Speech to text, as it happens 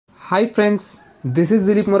Hi friends, this is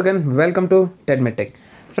Dileep Murgan. Welcome to TEDMED Tech.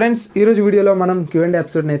 Friends ఈరోజు వీడియోలో మనం Q&A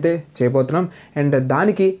ఎపిసోడ్ని అయితే చేయబోతున్నాం అండ్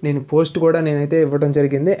దానికి నేను పోస్ట్ కూడా నేనైతే ఇవ్వడం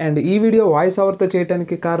జరిగింది అండ్ ఈ వీడియో వాయిస్ ఓవర్తో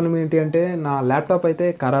చేయడానికి కారణం ఏంటి అంటే నా ల్యాప్టాప్ అయితే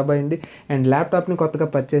ఖరాబ్ అయింది అండ్ ల్యాప్టాప్ని కొత్తగా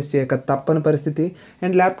పర్చేస్ చేయక తప్పని పరిస్థితి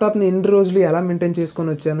అండ్ ల్యాప్టాప్ని ఎన్ని రోజులు ఎలా మెయింటైన్ చేసుకొని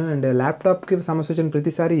వచ్చాను అండ్ ల్యాప్టాప్కి సమస్య వచ్చిన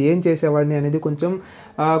ప్రతిసారి ఏం చేసేవాడిని అనేది కొంచెం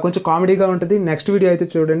కామెడీగా ఉంటుంది. నెక్స్ట్ వీడియో అయితే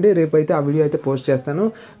చూడండి, రేపు అయితే ఆ వీడియో అయితే పోస్ట్ చేస్తాను.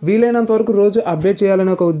 వీలైనంత వరకు రోజు అప్డేట్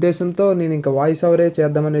చేయాలనే ఒక ఉద్దేశంతో నేను ఇంకా వాయిస్ ఓవరే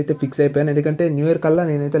చేద్దామని అయితే ఫిక్స్ అయిపోయాను. ఎందుకంటే న్యూ ఇయర్ కల్లా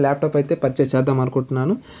నేనైతే ల్యాప్టాప్ అయితే పర్చేస్ చేద్దాం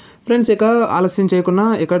అనుకుంటున్నాను. ఫ్రెండ్స్ ఇక ఆలస్యం చేయకుండా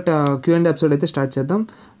ఇక Q&A ఎపిసోడ్ అయితే స్టార్ట్ చేద్దాం.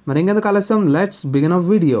 మరి ఇంకెందుకు ఆలస్యం, let's begin a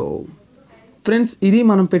video. Friends ఇది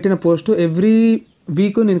మనం పెట్టిన పోస్ట్ ఎవ్రీ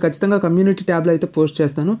వీక్ నేను ఖచ్చితంగా కమ్యూనిటీ ట్యాబ్లో అయితే పోస్ట్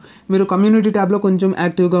చేస్తాను. మీరు కమ్యూనిటీ ట్యాబ్లో కొంచెం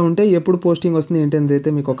యాక్టివ్గా ఉంటే ఎప్పుడు పోస్టింగ్ వస్తుంది ఏంటనేది అయితే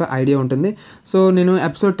మీకు ఒక ఐడియా ఉంటుంది. సో నేను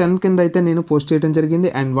ఎపిసోడ్ 10 కింద అయితే నేను పోస్ట్ చేయడం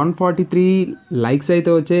జరిగింది అండ్ 143 లైక్స్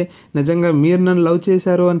అయితే వచ్చాయి. నిజంగా మీరు నన్ను లవ్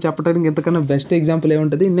చేశారు అని చెప్పడానికి ఇంతకన్నా బెస్ట్ ఎగ్జాంపుల్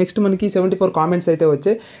ఏముంటుంది. నెక్స్ట్ మనకి 74 కామెంట్స్ అయితే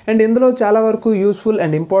వచ్చాయి అండ్ ఇందులో చాలా వరకు యూస్ఫుల్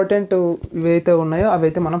అండ్ ఇంపార్టెంట్ ఇవైతే ఉన్నాయో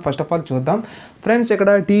అవైతే మనం ఫస్ట్ ఆఫ్ ఆల్ చూద్దాం. ఫ్రెండ్స్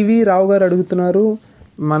ఇక్కడ టీవీ రావు గారు అడుగుతున్నారు,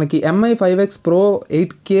 మనకి MI 5X Pro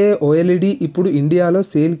 8K OLED ఇప్పుడు ఇండియాలో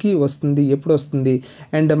సేల్కి వస్తుంది, ఎప్పుడు వస్తుంది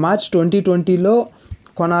and March 2020లో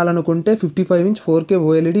కొనాలనుకుంటే 55 inch 4K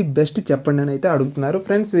OLED best చెప్పండి అని అయితే అడుగుతున్నారు.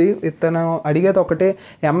 ఫ్రెండ్స్ ఇతను అడిగేది ఒకటే,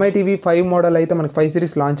 MI TV 5 మోడల్ అయితే మనకి 5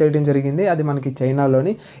 సిరీస్ లాంచ్ చేయడం జరిగింది. అది మనకి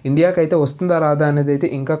చైనాలోని, ఇండియాకి అయితే వస్తుందా రాదా అనేది అయితే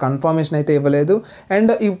ఇంకా కన్ఫర్మేషన్ అయితే ఇవ్వలేదు.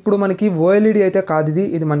 అండ్ ఇప్పుడు మనకి OLED అయితే కాదు,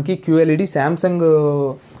 ఇది మనకి QLED శాంసంగ్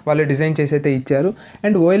వాళ్ళు డిజైన్ చేసి అయితే ఇచ్చారు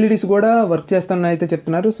అండ్ OLEDs కూడా వర్క్ చేస్తానని అయితే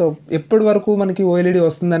చెప్తున్నారు. సో ఎప్పటి వరకు మనకి OLED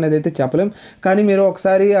వస్తుంది అనేది అయితే చెప్పలేం. కానీ మీరు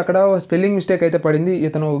ఒకసారి అక్కడ స్పెల్లింగ్ మిస్టేక్ అయితే పడింది,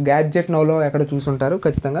 ఇతను గ్యాడ్జెట్ నోలో ఎక్కడ చూసుంటారు.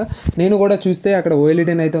 ఖచ్చితంగా నేను కూడా చూస్తే అక్కడ OLED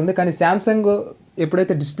అయితే ఉంది, కానీ శాంసంగ్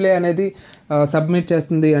ఎప్పుడైతే డిస్ప్లే అనేది సబ్మిట్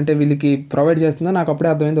చేస్తుంది అంటే వీళ్ళకి ప్రొవైడ్ చేస్తుందో నాకు అప్పుడే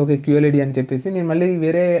అర్థమైంది ఓకే QLED అని చెప్పేసి. నేను మళ్ళీ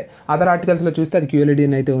వేరే అదర్ ఆర్టికల్స్లో చూస్తే అది QLED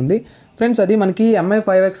అయితే ఉంది. ఫ్రెండ్స్ అది మనకి MI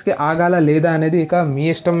 5Xకి ఆగాల లేదా అనేది ఇక మీ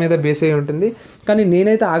ఇష్టం మీద బేస్ అయి ఉంటుంది, కానీ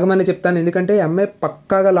నేనైతే ఆగమని చెప్తాను. ఎందుకంటే MI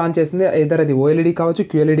పక్కాగా లాంచ్ చేసింది, ఇద్దరు అది OLED కావచ్చు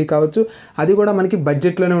QLED కావచ్చు, అది కూడా మనకి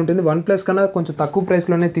బడ్జెట్లోనే ఉంటుంది. OnePlus కన్నా కొంచెం తక్కువ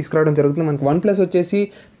ప్రైస్లోనే తీసుకురావడం జరుగుతుంది. మనకి OnePlus వచ్చేసి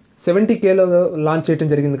 70Kలో లాంచ్ చేయడం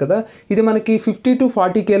జరిగింది కదా, ఇది మనకి 50 to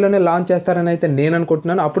 40Kలోనే లాంచ్ చేస్తారని అయితే నేను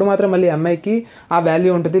అనుకుంటున్నాను. అప్పుడు మాత్రం మళ్ళీ MIకి ఆ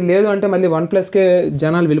వాల్యూ ఉంటుంది, లేదు అంటే మళ్ళీ OnePlusకే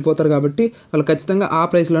జనాలు వెళ్ళిపోతారు కాబట్టి వాళ్ళు ఖచ్చితంగా ఆ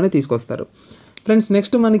ప్రైస్లోనే తీసుకొస్తారు. ఫ్రెండ్స్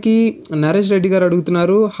నెక్స్ట్ మనకి నరేష్ రెడ్డి గారు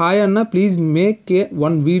అడుగుతున్నారు, హాయ్ అన్న please make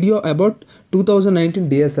one video about 2019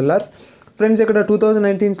 DSLRs. Friends ఇక్కడ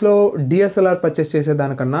 2019లో DSLR పర్చేస్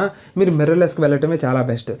చేసేదానికన్నా మీరు మిర్రర్లెస్కి వెళ్ళటమే చాలా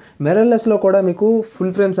బెస్ట్. మిర్రర్లెస్లో కూడా మీకు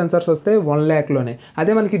ఫుల్ ఫ్రేమ్ సెన్సార్స్ వస్తే 1 lakhలోనే.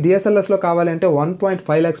 అదే మనకి DSLRస్లో కావాలంటే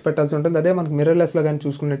 1.5 lakhs పెట్టాల్సి ఉంటుంది. అదే మనకి మిర్రర్లెస్లో కానీ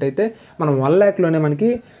చూసుకున్నట్టయితే మనం 1 lakhలోనే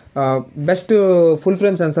మనకి బెస్ట్ ఫుల్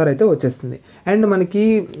ఫ్రేమ్ సెన్సార్ అయితే వచ్చేస్తుంది అండ్ మనకి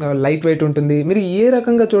లైట్ వెయిట్ ఉంటుంది. మీరు ఏ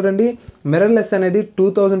రకంగా చూడండి, మిర్రర్లెస్ అనేది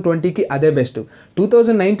 2020కి అదే బెస్ట్.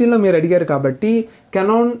 2019లో మీరు అడిగారు కాబట్టి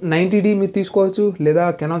కెనాన్ 90D మీరు తీసుకోవచ్చు, లేదా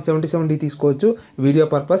కెనాన్ 77D తీసుకోవచ్చు వీడియో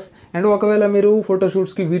పర్పస్. అండ్ ఒకవేళ మీరు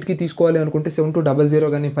ఫోటోషూట్స్కి వీటికి తీసుకోవాలి అనుకుంటే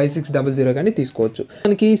 7200 కానీ 5600 కానీ తీసుకోవచ్చు.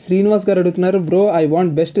 మనకి శ్రీనివాస్ గారు అడుగుతున్నారు, bro I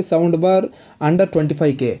want best sound bar under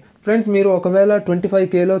 25K. Friends మీరు ఒకవేళ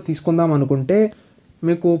 25Kలో తీసుకుందాం అనుకుంటే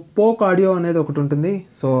మీకు పోక్ ఆడియో అనేది ఒకటి ఉంటుంది,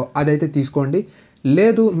 సో అదైతే తీసుకోండి.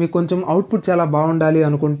 లేదు మీకు కొంచెం అవుట్పుట్ చాలా బాగుండాలి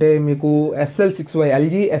అనుకుంటే మీకు SL6Y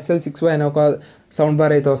LG SL6Y అనే ఒక సౌండ్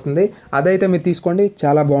బార్ అయితే వస్తుంది, అదైతే మీరు తీసుకోండి,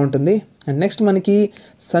 చాలా బాగుంటుంది. అండ్ నెక్స్ట్ మనకి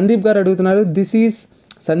సందీప్ గారు అడుగుతున్నారు, this is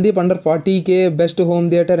Sandeep under 40K best home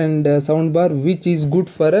theatre and sound bar which is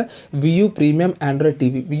good for VU premium Android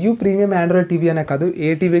TV. VU premium Android TV అనే కాదు,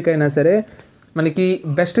 ఏ టీవీకైనా సరే మనకి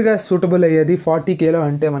బెస్ట్గా సూటబుల్ అయ్యేది 40Kలో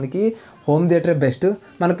అంటే మనకి హోమ్ థియేటర్ బెస్ట్.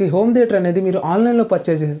 మనకి హోమ్ థియేటర్ అనేది మీరు ఆన్లైన్లో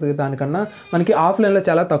పర్చేస్ చేసే దానికన్నా మనకి ఆఫ్లైన్లో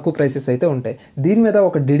చాలా తక్కువ ప్రైసెస్ అయితే ఉంటాయి. దీని మీద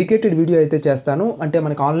ఒక డెడికేటెడ్ వీడియో అయితే చేస్తాను, అంటే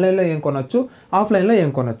మనకి ఆన్లైన్లో ఏం కొనొచ్చు ఆఫ్లైన్లో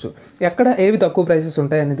ఏం కొనొచ్చు, ఎక్కడ ఏవి తక్కువ ప్రైసెస్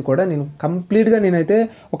ఉంటాయి అనేది కూడా నేను కంప్లీట్గా నేనైతే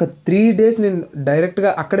ఒక 3 days నేను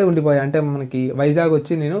డైరెక్ట్గా అక్కడే ఉండిపోయా. అంటే మనకి వైజాగ్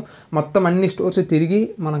వచ్చి నేను మొత్తం అన్ని స్టోర్స్ తిరిగి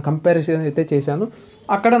మనం కంపారిజన్ అయితే చేశాను.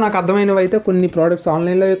 అక్కడ నాకు అర్థమైనవి అయితే కొన్ని ప్రోడక్ట్స్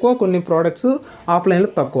ఆన్లైన్లో ఎక్కువ, కొన్ని ప్రోడక్ట్స్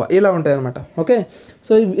ఆఫ్లైన్లో తక్కువ, ఇలా ఉంటాయి అనమాట. ఓకే,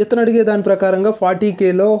 సో ఇతను అడిగే దాని ప్రకారంగా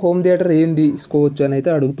 40Kలో హోమ్ థియేటర్ ఏం తీసుకోవచ్చు అని అయితే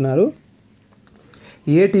అడుగుతున్నారు.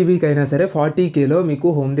 ఏ టీవీకైనా సరే 40Kలో మీకు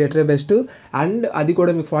హోమ్ థియేటరే బెస్ట్ అండ్ అది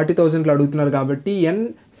కూడా మీకు 40,000లో అడుగుతున్నారు కాబట్టి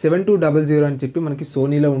N7200 అని చెప్పి మనకి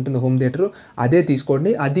సోనీలో ఉంటుంది హోమ్ థియేటర్, అదే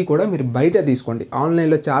తీసుకోండి. అది కూడా మీరు బయట తీసుకోండి,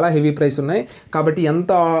 ఆన్లైన్లో చాలా హెవీ ప్రైస్ ఉన్నాయి కాబట్టి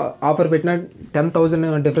ఎంత ఆఫర్ పెట్టినా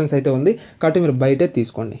 10,000 డిఫరెన్స్ అయితే ఉంది కాబట్టి మీరు బయటే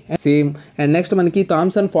తీసుకోండి సేమ్. అండ్ నెక్స్ట్ మనకి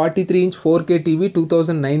Thomson 43 inch 4K TV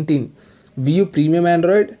 2019 VU premium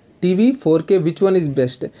Android TV 4K which one is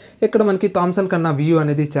best? ఇక్కడ మనకి థామ్సన్ కన్నా వ్యూ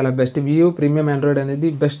అనేది చాలా బెస్ట్. వ్యూ ప్రీమియం ఆండ్రాయిడ్ అనేది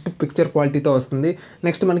బెస్ట్ పిక్చర్ క్వాలిటీతో వస్తుంది.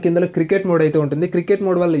 నెక్స్ట్ మనకి ఇందులో క్రికెట్ మోడ్ అయితే ఉంటుంది. క్రికెట్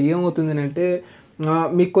మోడ్ వల్ల ఏమవుతుంది అంటే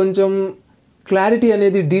మీకు కొంచెం క్లారిటీ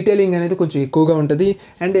అనేది, డీటెయిలింగ్ అనేది కొంచెం ఎక్కువగా ఉంటుంది.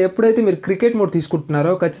 అండ్ ఎప్పుడైతే మీరు క్రికెట్ మోడ్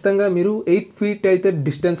తీసుకుంటున్నారో ఖచ్చితంగా మీరు 8 feet అయితే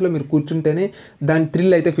డిస్టెన్స్లో మీరు కూర్చుంటేనే దాని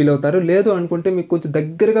థ్రిల్ అయితే ఫీల్ అవుతారు. లేదు అనుకుంటే మీకు కొంచెం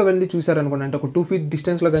దగ్గరగా వెళ్ళి చూసారనుకోండి, అంటే ఒక 2 feet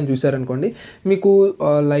డిస్టెన్స్లో కానీ చూసారనుకోండి, మీకు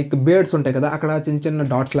లైక్ బేర్డ్స్ ఉంటాయి కదా, అక్కడ చిన్న చిన్న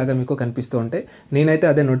డాట్స్ లాగా మీకు కనిపిస్తూ ఉంటాయి. నేనైతే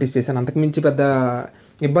అదే నోటీస్ చేశాను. అంతకుమించి పెద్ద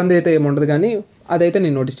ఇబ్బంది అయితే ఏముండదు, కానీ అదైతే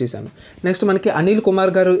నేను నోటీస్ చేశాను. నెక్స్ట్ మనకి అనిల్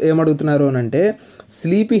కుమార్ గారు ఏమడుగుతున్నారు అని అంటే,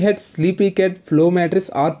 sleepy head, sleepy కెట్, flow mattress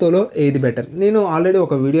ఆర్థోలో ఏది బెటర్? నేను ఆల్రెడీ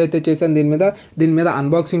ఒక వీడియో అయితే చేశాను దీని మీద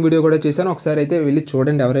అన్బాక్సింగ్ వీడియో కూడా చేశాను. ఒకసారి అయితే వెళ్ళి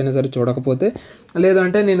చూడండి ఎవరైనా సరే చూడకపోతే. లేదు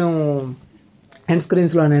అంటే నేను ఎండ్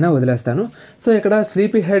స్క్రీన్స్లోనైనా వదిలేస్తాను. సో ఇక్కడ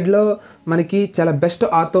స్లీపీ హెడ్లో మనకి చాలా బెస్ట్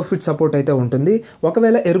ఆర్థో ఫిట్ సపోర్ట్ అయితే ఉంటుంది.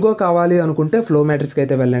 ఒకవేళ ఎర్గో కావాలి అనుకుంటే ఫ్లో మ్యాట్రెస్కి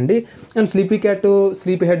అయితే వెళ్ళండి. And sleepy cat,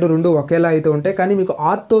 sleepy head రెండు ఒకేలా అయితే ఉంటాయి. కానీ మీకు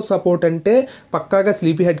ఆర్థో సపోర్ట్ అంటే పక్కాగా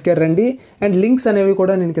స్లీపీ హెడ్కే రండి. అండ్ లింక్స్ అనేవి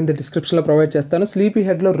కూడా నేను కింద డిస్క్రిప్షన్లో ప్రొవైడ్ చేస్తాను. స్లీపీ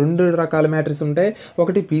హెడ్లో 2 రకాల మ్యాట్రెస్ ఉంటాయి.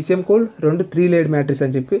 ఒకటి PCM కూల్, 2 3 లేయర్డ్ మ్యాట్రెస్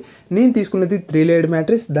అని చెప్పి. నేను తీసుకున్నది 3 లేయర్డ్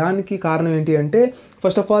మ్యాట్రెస్. దానికి కారణం ఏంటి అంటే,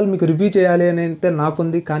 ఫస్ట్ ఆఫ్ ఆల్ మీకు రివ్యూ చేయాలి అని అయితే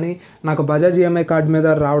నాకుంది, కానీ నాకు బజాజ్ EMI కార్డ్ మీద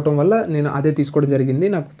రావటం వల్ల నేను అదే తీసుకోవడం జరిగింది.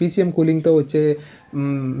 నాకు PCM కూలింగ్తో వచ్చే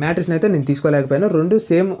మ్యాట్రెస్ని అయితే నేను తీసుకోలేకపోయాను. 2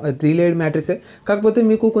 సేమ్ 3 లేయర్డ్ మ్యాట్రెసే. కాకపోతే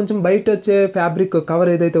మీకు కొంచెం బయట వచ్చే ఫ్యాబ్రిక్ కవర్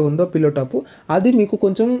ఏదైతే ఉందో పిల్లో టాప్, అది మీకు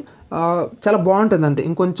కొంచెం చాలా బాగుంటుంది అంతే.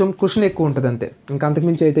 ఇంకొంచెం కుషన్ ఎక్కువ ఉంటుంది అంతే, ఇంకా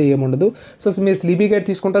అంతకుమించి అయితే ఏముండదు. సో మీరు స్లీపీ హెడ్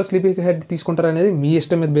తీసుకుంటారు, స్లీపీ హెడ్ తీసుకుంటారు అనేది మీ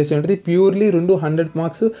ఇష్టం మీద బేస్ ఉంటుంది. ప్యూర్లీ 100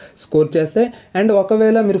 మార్క్స్ స్కోర్ చేస్తే. అండ్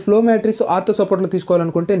ఒకవేళ మీరు ఫ్లో మ్యాట్రెస్ ఆర్థో సపోర్ట్లో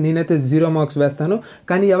తీసుకోవాలనుకుంటే నేనైతే 0 మార్క్స్ వేస్తాను.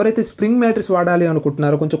 కానీ ఎవరైతే స్ప్రింగ్ మ్యాట్రెస్ వాడాలి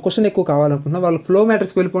అనుకుంటున్నారో, కొంచెం కుషన్ ఎక్కువ కావాలనుకుంటున్నారో, వాళ్ళు ఫ్లో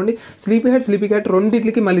మ్యాట్రెస్కి వెళ్ళిపోండి. స్లీపీ హెడ్, స్లీపీ క్యాట్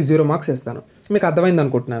రెండింటికి మళ్ళీ 0 మార్క్స్ వేస్తాను. మీకు అర్థమైంది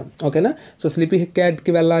అనుకుంటున్నాను, ఓకేనా? సో స్లీపీ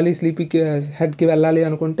క్యాట్కి వెళ్ళాలి, స్లీపీ హెడ్కి వెళ్ళాలి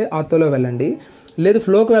అనుకుంటే ఆర్థోలో వెళ్ళండి. లేదు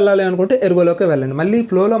ఫ్లోకి వెళ్ళాలి అనుకుంటే ఎర్గోలోకి వెళ్ళండి. మళ్ళీ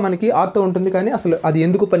ఫ్లోలో మనకి ఆర్థో ఉంటుంది, కానీ అసలు అది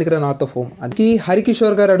ఎందుకు పనికిరాని ఆర్థో ఫోమ్. అది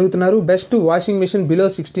హరికిషోర్ గారు అడుగుతున్నారు, best washing machine below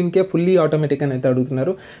 16K fully automatic అని అయితే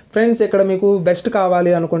అడుగుతున్నారు. ఫ్రెండ్స్ ఇక్కడ మీకు బెస్ట్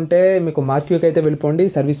కావాలి అనుకుంటే మీకు మార్క్యూకి అయితే వెళ్ళిపోండి.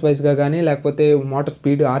 సర్వీస్ వైజ్గా కానీ, లేకపోతే మోటార్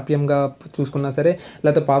స్పీడ్ RPMగా చూసుకున్నా సరే,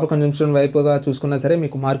 లేకపోతే పవర్ కన్జంప్షన్ వైపుగా చూసుకున్నా సరే,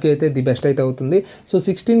 మీకు మార్క్యూ అయితే ది బెస్ట్ అయితే అవుతుంది. సో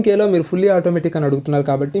 16Kలో మీరు ఫుల్లీ ఆటోమేటిక్ అని అడుగుతున్నారు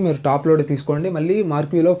కాబట్టి మీరు టాప్ లోడ్ తీసుకోండి. మళ్ళీ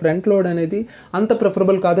మార్క్యూలో ఫ్రంట్ లోడ్ అనేది అంత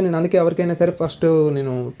ప్రిఫరబుల్ కాదు. నేను అందుకే ఎవరికైనా సరే ఫస్ట్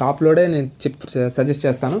నేను టాప్ లోడే నేను సజెస్ట్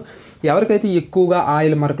చేస్తాను. ఎవరికైతే ఎక్కువగా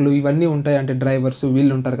ఆయిల్ మార్కులు ఇవన్నీ ఉంటాయి అంటే, డ్రైవర్స్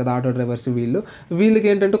వీళ్ళు ఉంటారు కదా, ఆటో డ్రైవర్స్ వీళ్ళకి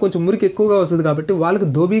ఏంటంటే కొంచెం మురికి ఎక్కువగా వస్తుంది కాబట్టి వాళ్ళకి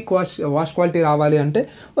దోబీ వాష్ క్వాలిటీ రావాలి అంటే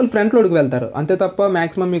వాళ్ళు ఫ్రంట్ లోడ్కి వెళ్తారు. అంతే తప్ప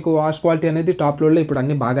మ్యాక్సిమం మీకు వాష్ క్వాలిటీ అనేది టాప్ లోడ్లో ఇప్పుడు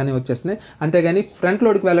అన్నీ బాగానే వచ్చేస్తున్నాయి. అంతేగాని ఫ్రంట్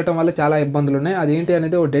లోడ్కి వెళ్ళటం వల్ల చాలా ఇబ్బందులు ఉన్నాయి. అదేంటి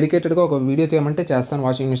అనేది ఒక డెడికేటెడ్గా ఒక వీడియో చేయమంటే చేస్తాను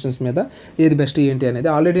వాషింగ్ మిషన్స్ మీద, ఏది బెస్ట్ ఏంటి అనేది.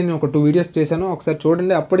 ఆల్రెడీ నేను ఒక 2 వీడియోస్ చేశాను, ఒకసారి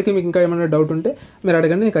చూడండి. అప్పటికి మీకు ఇంకా ఏమైనా డౌట్ ఉంటే మీరు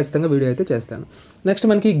అడగండి, నేను ఖచ్చితంగా వీడియో అయితే చేస్తాను. నెక్స్ట్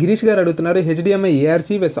మనకి గిరీష్ గారు అడుగుతున్నారు, HDMI ARC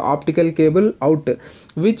వెస్ optical cable out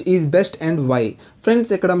which is best and why?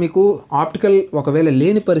 Friends ఇక్కడ మీకు ఆప్టికల్ ఒకవేళ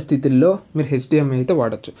లేని పరిస్థితుల్లో మీరు HDMI అయితే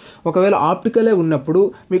వాడచ్చు. ఒకవేళ ఆప్టికలే ఉన్నప్పుడు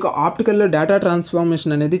మీకు ఆప్టికల్లో డేటా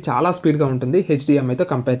ట్రాన్స్ఫార్మేషన్ అనేది చాలా స్పీడ్గా ఉంటుంది HDMIతో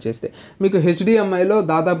కంపేర్ చేస్తే. మీకు HDMIలో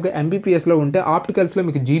దాదాపుగా MBPSలో ఉంటే ఆప్టికల్స్లో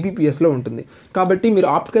మీకు GBPSలో ఉంటుంది. కాబట్టి మీరు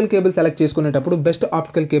ఆప్టికల్ కేబుల్ సెలెక్ట్ చేసుకునేటప్పుడు బెస్ట్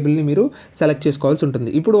ఆప్టికల్ కేబుల్ని మీరు సెలెక్ట్ చేసుకోవాల్సి ఉంటుంది.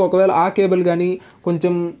 ఇప్పుడు ఒకవేళ ఆ కేబుల్ కానీ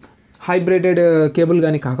కొంచెం హైబ్రిడెడ్ కేబుల్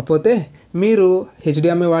కానీ కాకపోతే మీరు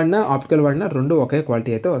HDMI వాడినా ఆప్టికల్ వాడినా 2 ఒకే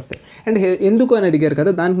క్వాలిటీ అయితే వస్తాయి. అండ్ ఎందుకు అని అడిగారు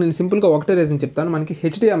కదా, దానికి నేను సింపుల్గా ఒకటే రీజన్ చెప్తాను. మనకి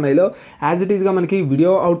HDMIలో యాజ్ ఇట్ ఈస్గా మనకి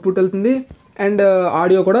వీడియో అవుట్పుట్ వెళ్తుంది అండ్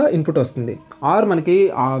ఆడియో కూడా ఇన్పుట్ వస్తుంది. ఆర్ మనకి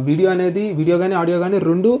ఆ వీడియో కానీ ఆడియో కానీ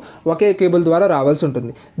 2 ఒకే కేబుల్ ద్వారా రావాల్సి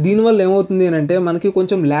ఉంటుంది. దీనివల్ల ఏమవుతుంది అని అంటే మనకి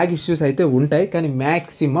కొంచెం ల్యాగ్ ఇష్యూస్ అయితే ఉంటాయి, కానీ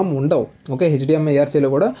మ్యాక్సిమం ఉండవు. ఓకే, HDMI ARCలో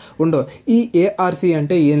కూడా ఉండవు. ఈ ARC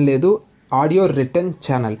అంటే ఏం లేదు, ఆడియో రిటర్న్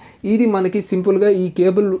ఛానల్. ఇది మనకి సింపుల్గా ఈ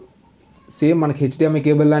కేబుల్ సేమ్ మనకి HDMI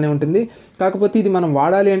కేబుల్ లానే ఉంటుంది. కాకపోతే ఇది మనం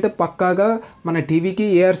వాడాలి అంటే పక్కాగా మన టీవీకి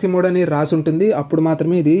ARC మోడ్ అని రాసి ఉంటుంది. అప్పుడు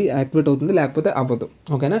మాత్రమే ఇది యాక్టివేట్ అవుతుంది, లేకపోతే అవ్వదు.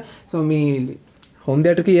 ఓకేనా? సో మీ హోమ్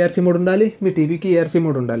థియేటర్కి ARC మోడ్ ఉండాలి, మీ టీవీకి ARC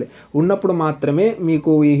మోడ్ ఉండాలి. ఉన్నప్పుడు మాత్రమే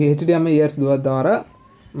మీకు ఈ HDMI ARC ద్వారా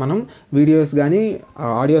మనం వీడియోస్ కానీ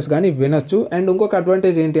ఆడియోస్ కానీ వినొచ్చు. అండ్ ఇంకొక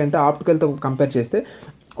అడ్వాంటేజ్ ఏంటి అంటే ఆప్టికల్తో కంపేర్ చేస్తే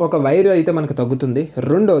ఒక వైర్ అయితే మనకు తగ్గుతుంది.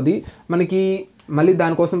 రెండోది మనకి మళ్ళీ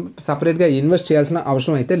దానికోసం సపరేట్గా ఇన్వెస్ట్ చేయాల్సిన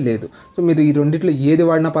అవసరం అయితే లేదు. సో మీరు ఈ రెండిట్లో ఏది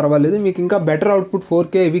వాడినా పర్వాలేదు. మీకు ఇంకా బెటర్ అవుట్పుట్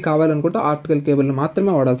 4K ఇవి కావాలనుకుంటే ఆప్టికల్ కేబుల్ని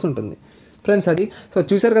మాత్రమే వాడాల్సి ఉంటుంది. ఫ్రెండ్స్ అది సో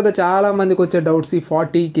చూశారు కదా, చాలా మందికి వచ్చే డౌట్స్ ఈ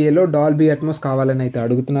 40Kలో డాల్బీ అట్మాస్ కావాలని అయితే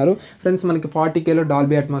అడుగుతున్నారు. ఫ్రెండ్స్ మనకి 40Kలో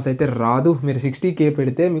డాల్బీ అట్మాస్ అయితే రాదు. మీరు 60K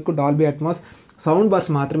పెడితే మీకు డాల్బీ అట్మాస్ సౌండ్ బార్స్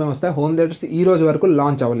మాత్రమే వస్తాయి. హోమ్ థియేటర్స్ ఈ రోజు వరకు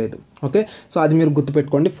లాంచ్ అవ్వలేదు. ఓకే, సో అది మీరు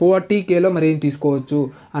గుర్తుపెట్టుకోండి. 40Kలో మరి ఏం తీసుకోవచ్చు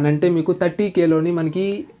అని అంటే మీకు 30Kలోని మనకి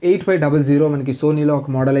 8500 మనకి సోనీలో ఒక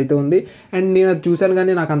మోడల్ అయితే ఉంది. అండ్ నేను అది చూశాను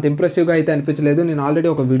కానీ నాకు అంత ఇంప్రెసివ్గా అయితే అనిపించలేదు. నేను ఆల్రెడీ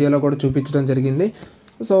ఒక వీడియోలో కూడా చూపించడం జరిగింది.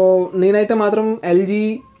 సో నేనైతే మాత్రం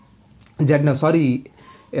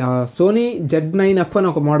సోనీ Z9F అని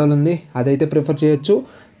ఒక మోడల్ ఉంది, అదైతే ప్రిఫర్ చేయొచ్చు.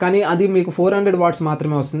 కానీ అది మీకు 400 వాట్స్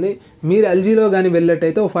మాత్రమే వస్తుంది. మీరు ఎల్జీలో కానీ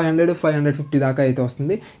వెళ్ళేట్టయితే 500-550 దాకా అయితే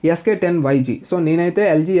వస్తుంది. SK10YG, సో నేనైతే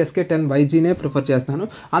LG SK10YGనే ప్రిఫర్ చేస్తాను.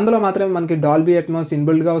 అందులో మాత్రమే మనకి డాల్బీ అట్మాస్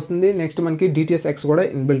ఇన్బిల్ట్గా వస్తుంది. నెక్స్ట్ మనకి DTSX కూడా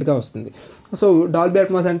ఇన్బిల్ట్గా వస్తుంది. సో డాల్బీ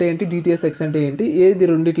అట్మాస్ అంటే ఏంటి, DTSX అంటే ఏంటి, ఏది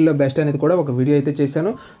రెండిట్లో బెస్ట్ అనేది కూడా ఒక వీడియో అయితే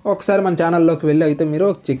చేశాను. ఒకసారి మన ఛానల్లోకి వెళ్ళి అయితే మీరు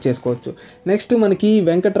చెక్ చేసుకోవచ్చు. నెక్స్ట్ మనకి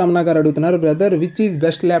వెంకటరమణ గారు అడుగుతున్నారు, brother which is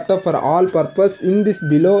best laptop for all purpose in this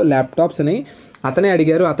below laptops అని అతనే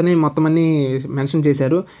అడిగారు. అతనే మొత్తం అన్ని మెన్షన్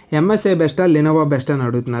చేశారు. MSI బెస్టా లెనోవో బెస్ట్ అని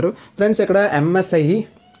అడుగుతున్నారు. ఫ్రెండ్స్ ఇక్కడ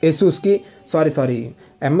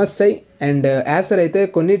MSI అండ్ యాసర్ అయితే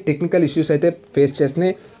కొన్ని టెక్నికల్ ఇష్యూస్ అయితే ఫేస్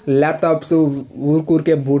చేసినాయి. ల్యాప్టాప్స్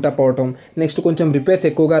ఊరికే బూటప్ అవటం, నెక్స్ట్ కొంచెం రిపేర్స్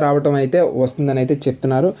ఎక్కువగా రావటం అయితే వస్తుందని అయితే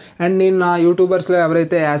చెప్తున్నారు. అండ్ నేను నా యూట్యూబర్స్లో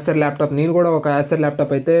ఎవరైతే యాసర్ ల్యాప్టాప్, నేను కూడా ఒక యాసర్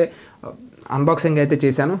ల్యాప్టాప్ అయితే అన్బాక్సింగ్ అయితే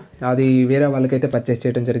చేశాను. అది వేరే వాళ్ళకైతే పర్చేస్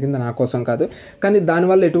చేయడం జరిగింది, నా కోసం కాదు. కానీ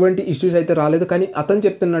దానివల్ల ఎటువంటి ఇష్యూస్ అయితే రాలేదు. కానీ అతను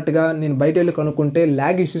చెప్తున్నట్టుగా నేను బయట వెళ్ళి కనుక్కుంటే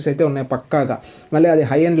ల్యాగ్ ఇష్యూస్ అయితే ఉన్నాయి పక్కాగా. మళ్ళీ అది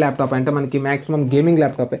హై ఎండ్ ల్యాప్టాప్ అంటే మనకి మ్యాక్సిమం గేమింగ్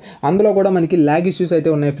ల్యాప్టాపే, అందులో కూడా మనకి ల్యాగ్ ఇష్యూస్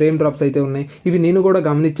అయితే ఉన్నాయి, ఫ్రేమ్ డ్రాప్స్ అయితే ఉన్నాయి. ఇవి నేను కూడా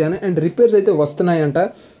గమనించాను. అండ్ రిపేర్స్ అయితే వస్తున్నాయంట.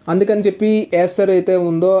 అందుకని చెప్పి యాసర్ అయితే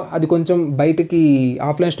ఉందో అది కొంచెం బయటికి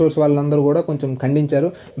ఆఫ్లైన్ స్టోర్స్ వాళ్ళందరూ కూడా కొంచెం ఖండించారు.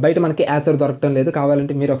 బయట మనకి యాసర్ దొరకటం లేదు,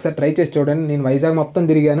 కావాలంటే మీరు ఒకసారి ట్రై చేసి చూడండి. నేను వైజాగ్ మొత్తం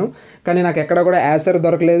తిరిగాను కానీ నాకు ఎక్కడ కూడా యాసర్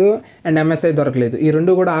దొరకలేదు అండ్ MSI దొరకలేదు. ఈ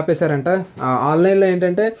రెండు కూడా ఆపేశారంట. ఆన్లైన్లో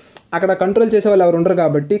ఏంటంటే అక్కడ కంట్రోల్ చేసే వాళ్ళు ఎవరు ఉండరు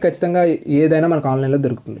కాబట్టి ఖచ్చితంగా ఏదైనా మనకు ఆన్లైన్లో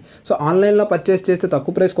దొరుకుతుంది. సో ఆన్లైన్లో పర్చేస్ చేస్తే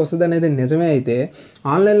తక్కువ ప్రైస్కి వస్తుంది అనేది నిజమే. అయితే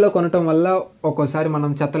ఆన్లైన్లో కొనటం వల్ల ఒక్కోసారి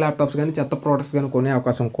మనం చెత్త ల్యాప్టాప్స్ కానీ చెత్త ప్రోడక్ట్స్ కానీ కొనే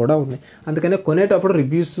అవకాశం కూడా ఉంది. అందుకనే కొనేటప్పుడు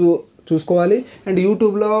రివ్యూస్ చూసుకోవాలి. అండ్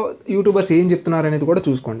యూట్యూబర్స్ ఏం చెప్తున్నారు అనేది కూడా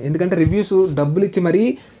చూసుకోండి. ఎందుకంటే రివ్యూస్ డబ్బులు ఇచ్చి మరీ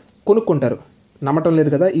కొనుక్కుంటారు, నమ్మటం లేదు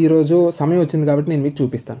కదా. ఈరోజు సమయం వచ్చింది కాబట్టి నేను మీకు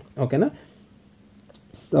చూపిస్తాను, ఓకేనా.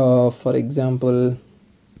 ఫర్ ఎగ్జాంపుల్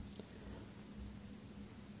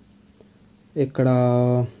ఇక్కడ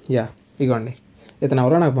ఇగోండి, ఇతను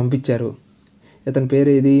ఎవరో నాకు పంపించారు. ఇతని పేరు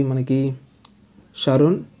ఏది, మనకి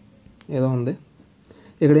షరుణ్ ఏదో ఉంది.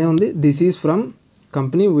 ఇక్కడ ఏముంది, this is from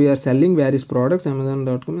company we are selling various products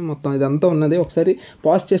Amazon.com, మొత్తం ఇదంతా ఉన్నది. ఒకసారి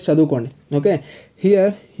పాజ్ చేసి చదువుకోండి, okay.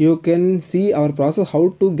 Here you can see hour process how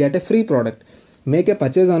to get a free product. Make a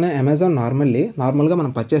purchase on Amazon. నార్మల్గా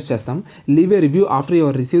మనం పర్చేస్ చేస్తాం. Leave a review after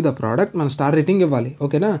your receive the product. మన స్టార్ రేటింగ్ ఇవ్వాలి,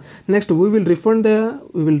 ఓకేనా. Next we will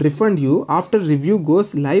refund you after review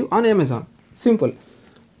goes live on Amazon. Simple.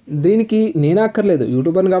 దీనికి నేనే అక్కర్లేదు,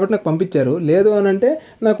 యూట్యూబర్ని కాబట్టి నాకు పంపించారు. లేదు అని అంటే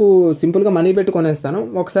నాకు సింపుల్గా మనీ పెట్టి కొనేస్తాను.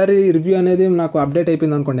 ఒకసారి రివ్యూ అనేది నాకు అప్డేట్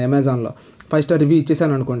అయిపోయింది అనుకోండి, అమెజాన్లో 5 స్టార్ రివ్యూ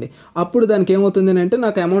ఇచ్చేసాను అనుకోండి, అప్పుడు దానికి ఏమవుతుంది అంటే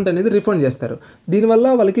నాకు అమౌంట్ అనేది రిఫండ్ చేస్తారు. దీనివల్ల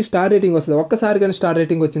వాళ్ళకి స్టార్ రేటింగ్ వస్తుంది. ఒక్కసారి కానీ స్టార్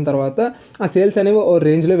రేటింగ్ వచ్చిన తర్వాత ఆ సేల్స్ అనేవి ఓ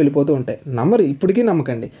రేంజ్లో వెళ్ళిపోతూ ఉంటాయి. ఇప్పటికీ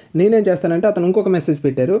నమ్మకండి. నేనేం చేస్తానంటే అతను ఇంకొక మెసేజ్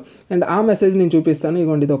పెట్టారు అండ్ ఆ మెసేజ్ నేను చూపిస్తాను.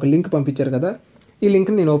 ఇగోండి, ఇది ఒక లింక్ పంపించారు కదా, ఈ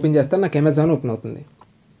లింక్ని నేను ఓపెన్ చేస్తాను, నాకు అమెజాన్ ఓపెన్ అవుతుంది,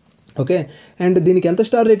 ఓకే. అండ్ దీనికి ఎంత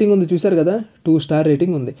స్టార్ రేటింగ్ ఉంది చూసారు కదా, 2 స్టార్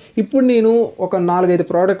రేటింగ్ ఉంది. ఇప్పుడు నేను ఒక 4-5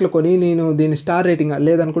 ప్రోడక్ట్లు కొని నేను దీని స్టార్ రేటింగ్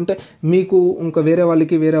లేదనుకుంటే మీకు ఇంకా వేరే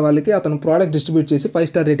వాళ్ళకి అతను ప్రోడక్ట్ డిస్ట్రిబ్యూట్ చేసి 5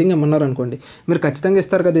 స్టార్ రేటింగ్ ఇమ్మన్నారు అనుకోండి, మీరు ఖచ్చితంగా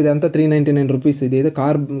ఇస్తారు కదా. ఇది అంతా 399 రూపీస్. ఇది ఏదో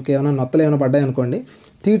కార్కి ఏమైనా నొత్తలు ఏమైనా పడ్డాయి అనుకోండి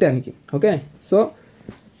తీయటానికి, ఓకే. సో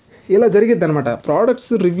ఇలా జరిగిద్ది అనమాట.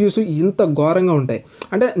 ప్రోడక్ట్స్ రివ్యూస్ ఇంత ఘోరంగా ఉంటాయి.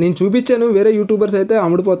 అంటే నేను చూపించాను, వేరే యూట్యూబర్స్ అయితే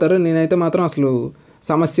అమ్ముడిపోతారు, నేనైతే మాత్రం అసలు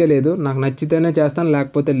సమస్య లేదు, నాకు నచ్చితేనే చేస్తాను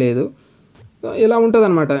లేకపోతే లేదు. ఇలా ఉంటుంది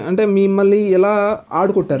అనమాట. అంటే మిమ్మల్ని ఇలా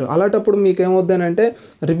ఆడుకుంటారు. అలాంటప్పుడు మీకు ఏమవుద్దని అంటే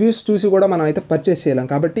రివ్యూస్ చూసి కూడా మనం అయితే పర్చేస్ చేయలేం.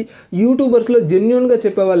 కాబట్టి యూట్యూబర్స్లో జెన్యూన్గా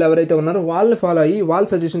చెప్పే వాళ్ళు ఎవరైతే ఉన్నారో వాళ్ళని ఫాలో అయ్యి వాళ్ళ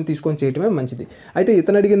సజెషన్ తీసుకొని చేయడమే మంచిది. అయితే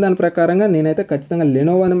ఇతను అడిగిన దాని ప్రకారంగా నేనైతే ఖచ్చితంగా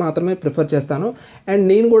లెనోవోని మాత్రమే ప్రిఫర్ చేస్తాను. అండ్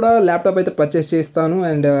నేను కూడా ల్యాప్టాప్ అయితే పర్చేస్ చేస్తాను.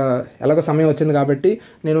 అండ్ ఎలాగో సమయం వచ్చింది కాబట్టి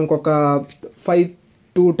నేను ఇంకొక 5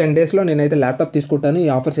 to 10 డేస్లో నేనైతే ల్యాప్టాప్ తీసుకుంటాను, ఈ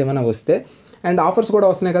ఆఫర్స్ ఏమైనా వస్తే. అండ్ ఆఫర్స్ కూడా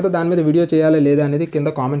వస్తున్నాయి కదా, దాని మీద వీడియో చేయాలి లేదా అనేది కింద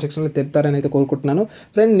కామెంట్ సెక్షన్లో తెలుపుతారని అయితే కోరుకుంటున్నాను.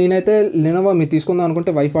 ఫ్రెండ్, నేనైతే లెనోవో మీరు తీసుకుందాం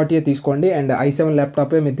అనుకుంటే Y40 తీసుకోండి. అండ్ i7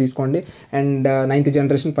 ల్యాప్టాపే మీరు తీసుకోండి. అండ్ 9th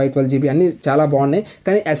జనరేషన్ 512GB అన్నీ చాలా బాగున్నాయి.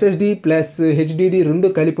 కానీ SSD ప్లస్ HDD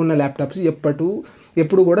 2 కలిపి ఉన్న ల్యాప్టాప్స్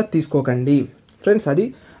ఎప్పుడు కూడా తీసుకోకండి ఫ్రెండ్స్. అది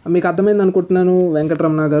మీకు అర్థమైంది అనుకుంటున్నాను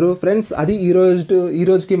వెంకటరమణ గారు. ఫ్రెండ్స్, అది ఈ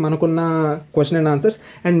రోజుకి మనకున్న క్వశ్చన్ అండ్ ఆన్సర్స్.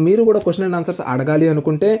 అండ్ మీరు కూడా క్వశ్చన్ అండ్ ఆన్సర్స్ అడగాలి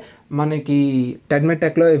అనుకుంటే మనకి TEDMED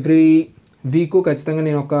టెక్లో ఎవ్రీ వీక్ ఖచ్చితంగా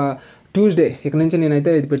నేను ఒక ట్యూస్డే ఇక నుంచి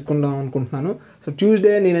నేనైతే ఇది పెట్టుకుందాం అనుకుంటున్నాను. సో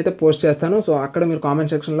ట్యూస్డే నేనైతే పోస్ట్ చేస్తాను. సో అక్కడ మీరు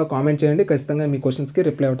కామెంట్ సెక్షన్లో కామెంట్ చేయండి, ఖచ్చితంగా మీ క్వశ్చన్స్కి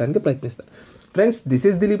రిప్లై అవ్వడానికి ప్రయత్నిస్తాను. Friends, this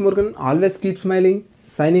is Dilip Murugan. Always keep smiling.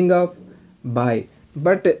 Signing off. Bye.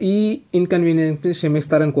 But ఈ ఇన్కన్వీనియన్స్ని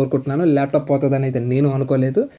క్షమిస్తారని కోరుకుంటున్నాను. ల్యాప్టాప్ పోతుందని అయితే నేను అనుకోలేదు.